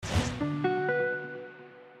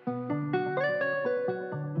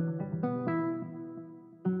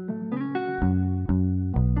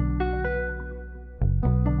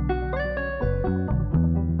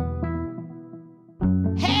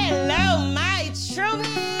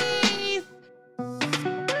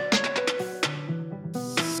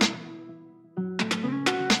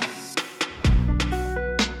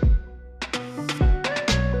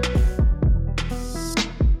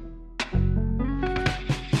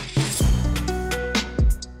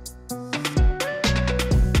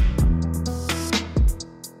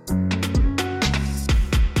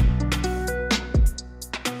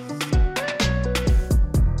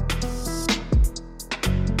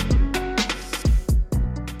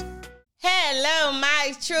Hello,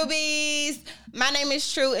 my Trubies. My name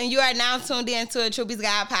is True, and you are now tuned in to a Trubies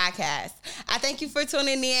Guide podcast. I thank you for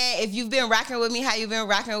tuning in. If you've been rocking with me, how you've been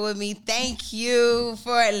rocking with me, thank you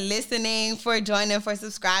for listening, for joining, for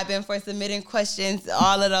subscribing, for submitting questions,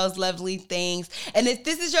 all of those lovely things. And if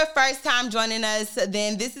this is your first time joining us,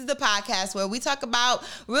 then this is the podcast where we talk about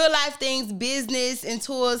real life things, business, and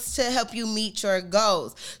tools to help you meet your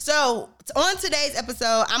goals. So on today's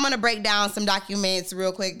episode, I'm going to break down some documents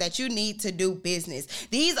real quick that you need to do business.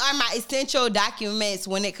 These are my essential documents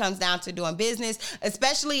when it comes down to doing business,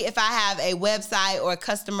 especially if I have a website or a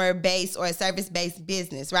customer-based or a service-based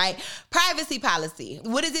business, right? Privacy policy.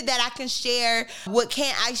 What is it that I can share? What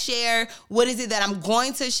can't I share? What is it that I'm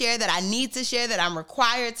going to share, that I need to share, that I'm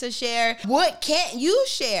required to share? What can't you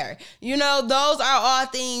share? You know, those are all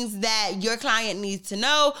things that your client needs to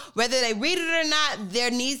know. Whether they read it or not,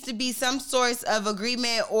 there needs to be some source of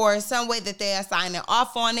agreement or some way that they are signing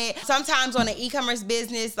off on it. Sometimes on an e-commerce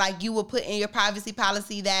business, like you will put in your privacy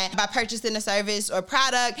policy that by purchasing a service or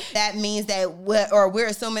product, that means that we're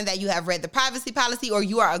assuming that you have read the privacy policy or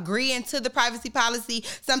you are agreeing to the privacy policy,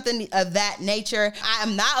 something of that nature. I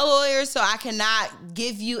am not a lawyer, so I cannot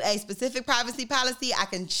give you a specific privacy policy. I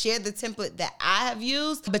can share the template that I have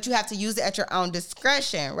used, but you have to use it at your own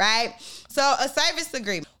discretion, right? So a service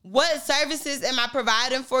agreement. What services am I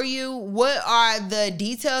providing for you? What are the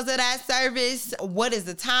details of that service? What is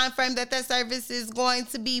the time frame that service is going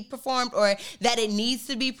to be performed or that it needs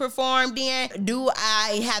to be performed in? Do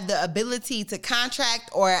I have the ability to contract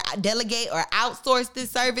or delegate or outsource this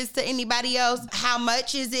service to anybody else? How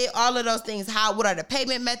much is it? All of those things. What are the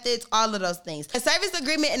payment methods? All of those things. A service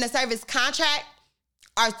agreement and a service contract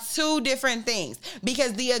are two different things,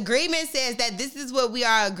 because the agreement says that this is what we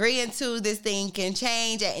are agreeing to. This thing can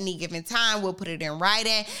change at any given time. We'll put it in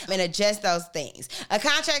writing and adjust those things. A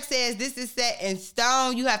contract says this is set in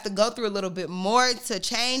stone. You have to go through a little bit more to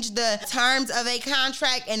change the terms of a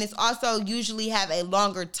contract, and it's also usually have a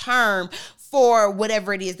longer term for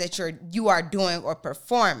whatever it is that you are doing or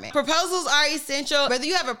performing. Proposals are essential. Whether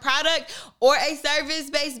you have a product or a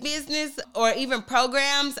service-based business or even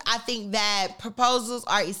programs, I think that proposals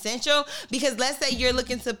are essential, because let's say you're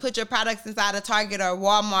looking to put your products inside a Target or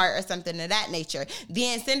Walmart or something of that nature.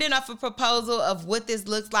 Then sending off a proposal of what this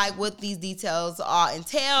looks like, what these details all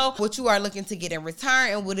entail, what you are looking to get in return,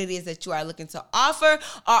 and what it is that you are looking to offer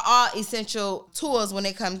are all essential tools when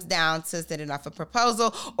it comes down to sending off a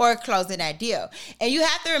proposal or closing that deal. And you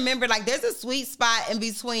have to remember, like, there's a sweet spot in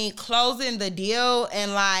between closing the deal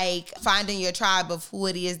and like finding your tribe of who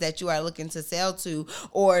it is that you are looking to sell to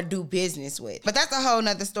or do business with. But that's a whole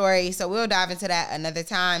nother story, so we'll dive into that another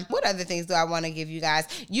time. What other things do I want to give you guys?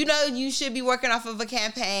 You know, you should be working off of a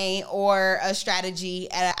campaign or a strategy,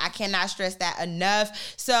 and I cannot stress that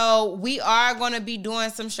enough. So we are going to be doing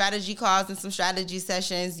some strategy calls and some strategy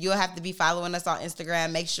sessions. You'll have to be following us on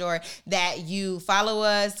Instagram. Make sure that you follow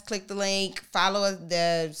us, click the link, follow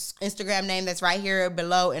the Instagram name that's right here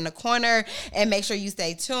below in the corner, and make sure you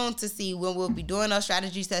stay tuned to see when we'll be doing those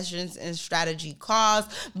strategy sessions and strategy calls.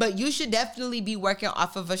 But you should definitely be working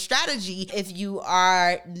off of a strategy if you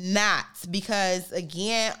are not, because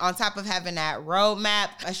again, on top of having that roadmap,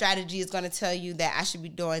 a strategy is going to tell you that I should be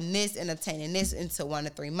doing this and obtaining this into 1 to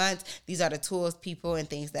 3 months. These are the tools, people, and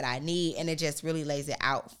things that I need, and it just really lays it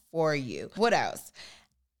out for you. What else?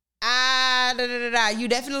 You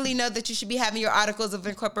definitely know that you should be having your articles of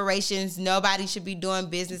incorporations. Nobody should be doing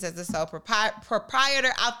business as a sole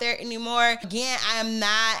proprietor out there anymore. Again, I am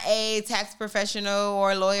not a tax professional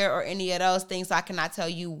or lawyer or any of those things, so I cannot tell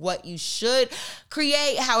you what you should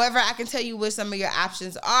create. However, I can tell you what some of your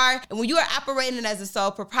options are. And when you are operating as a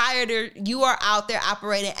sole proprietor, you are out there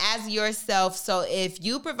operating as yourself. So if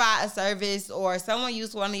you provide a service or someone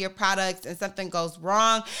uses one of your products and something goes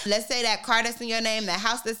wrong, let's say that car that's in your name, that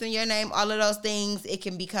house that's in your name, all of those things, it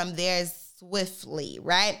can become theirs swiftly,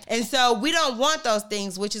 right? And so we don't want those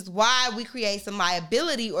things, which is why we create some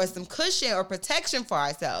liability or some cushion or protection for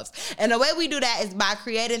ourselves. And the way we do that is by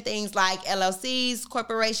creating things like LLCs,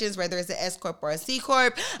 corporations, whether it's an S Corp or a C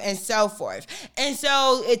Corp, and so forth. And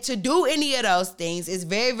so to do any of those things is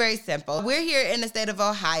very, very simple. We're here in the state of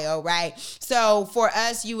Ohio, right? So for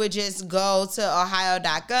us, you would just go to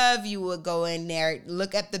ohio.gov. You would go in there,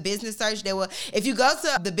 look at the business search. If you go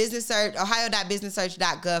to the business search,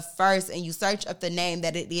 ohio.businesssearch.gov first, and you you search up the name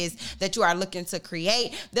that it is that you are looking to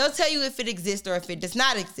create, they'll tell you if it exists or if it does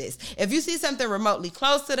not exist. If you see something remotely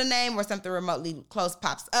close to the name or something remotely close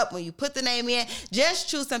pops up when you put the name in, just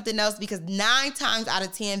choose something else, because 9 times out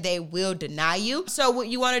of 10, they will deny you. So what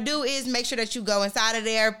you want to do is make sure that you go inside of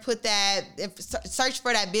there, put that, search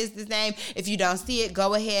for that business name. If you don't see it,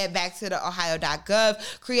 go ahead back to the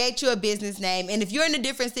ohio.gov, create you a business name. And if you're in a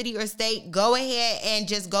different city or state, go ahead and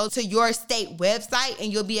just go to your state website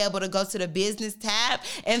and you'll be able to go to the business tab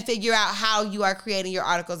and figure out how you are creating your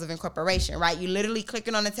articles of incorporation, right? You literally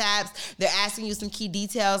clicking on the tabs. They're asking you some key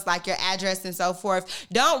details like your address and so forth.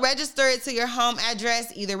 Don't register it to your home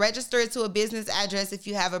address. Either register it to a business address if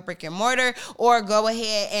you have a brick and mortar, or go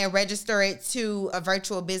ahead and register it to a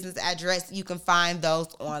virtual business address. You can find those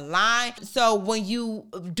online. So when you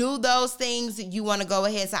do those things, you want to go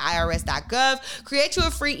ahead to irs.gov, create you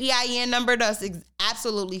a free EIN number that's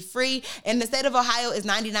absolutely free. In the state of Ohio, it's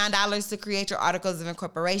 $99 to create your articles of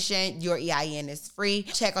incorporation. Your EIN is free.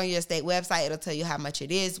 Check on your state website. It'll tell you how much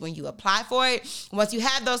it is when you apply for it. Once you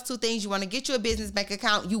have those 2 things, you want to get you a business bank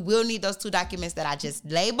account. You will need those 2 documents that I just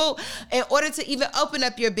labeled in order to even open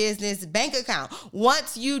up your business bank account.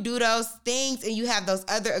 Once you do those things and you have those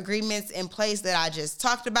other agreements in place that I just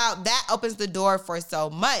talked about, that opens the door for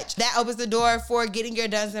so much. That opens the door for getting your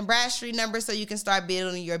Duns & Bradstreet number so you can start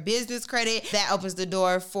building your business credit. That opens the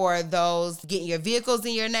door for those getting your vehicles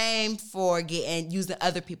in your name, for using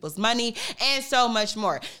other people's money, and so much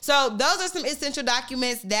more. So those are some essential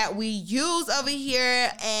documents that we use over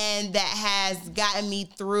here and that has gotten me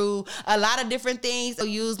through a lot of different things. So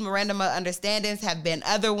use memorandum of understandings, have been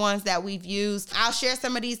other ones that we've used. I'll share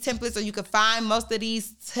some of these templates, so you can find most of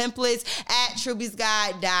these templates at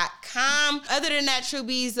truebiesguide.com. Other than that,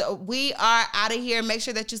 Truebies, we are out of here. Make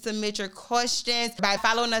sure that you submit your questions by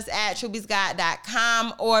following us at truebiesguide.com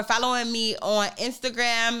or following me on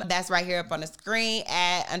Instagram. That's right here up on the screen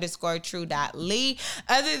at _true.lee.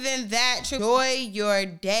 Other than that, enjoy your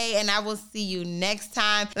day and I will see you next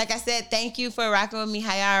time. Like I said, thank you for rocking with me.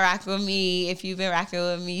 How y'all rocking with me? If you've been rocking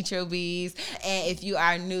with me, Truebies, and if you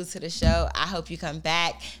are new to the show, I hope you come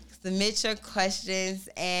back. Submit your questions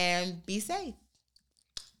and be safe.